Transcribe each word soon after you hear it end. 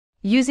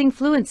Using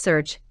Fluent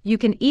Search, you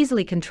can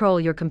easily control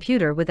your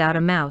computer without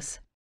a mouse.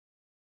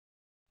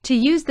 To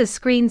use the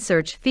screen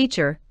search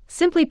feature,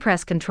 simply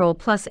press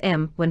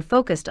Ctrl+M when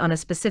focused on a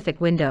specific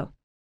window.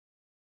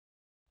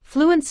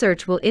 Fluent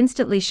Search will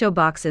instantly show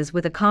boxes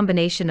with a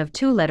combination of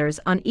 2 letters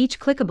on each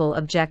clickable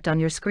object on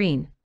your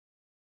screen.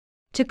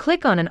 To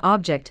click on an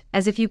object,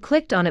 as if you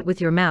clicked on it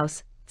with your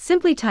mouse,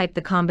 simply type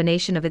the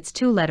combination of its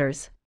 2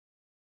 letters.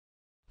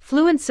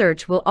 Fluent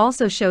Search will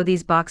also show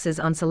these boxes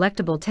on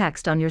selectable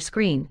text on your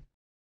screen.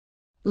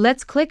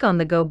 Let's click on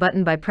the Go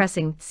button by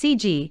pressing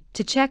CG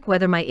to check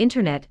whether my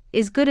internet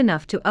is good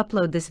enough to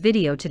upload this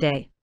video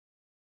today.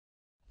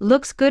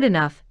 Looks good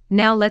enough.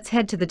 Now let's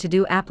head to the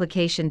To-Do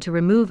application to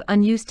remove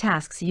unused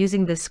tasks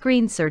using the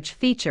Screen Search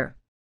feature.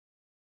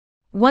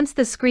 Once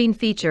the screen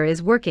feature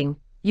is working,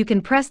 you can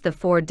press the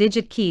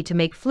 4-digit key to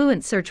make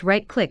Fluent Search.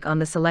 Right-click on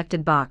the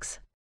selected box.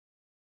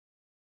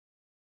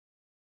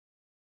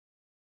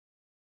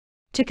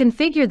 To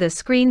configure the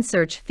Screen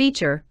Search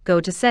feature,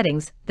 go to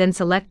Settings, then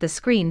select the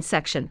Screen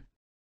section.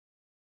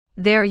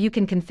 There you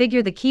can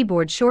configure the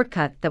keyboard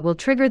shortcut that will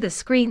trigger the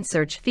Screen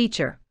Search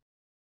feature.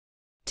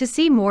 To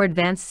see more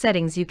advanced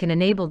settings, you can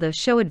enable the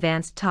Show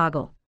Advanced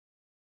toggle.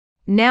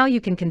 Now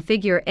you can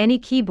configure any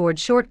keyboard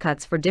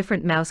shortcuts for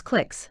different mouse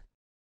clicks.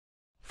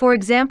 For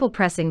example,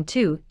 pressing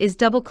 2 is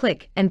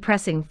double-click and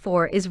pressing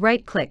 4 is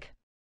right-click.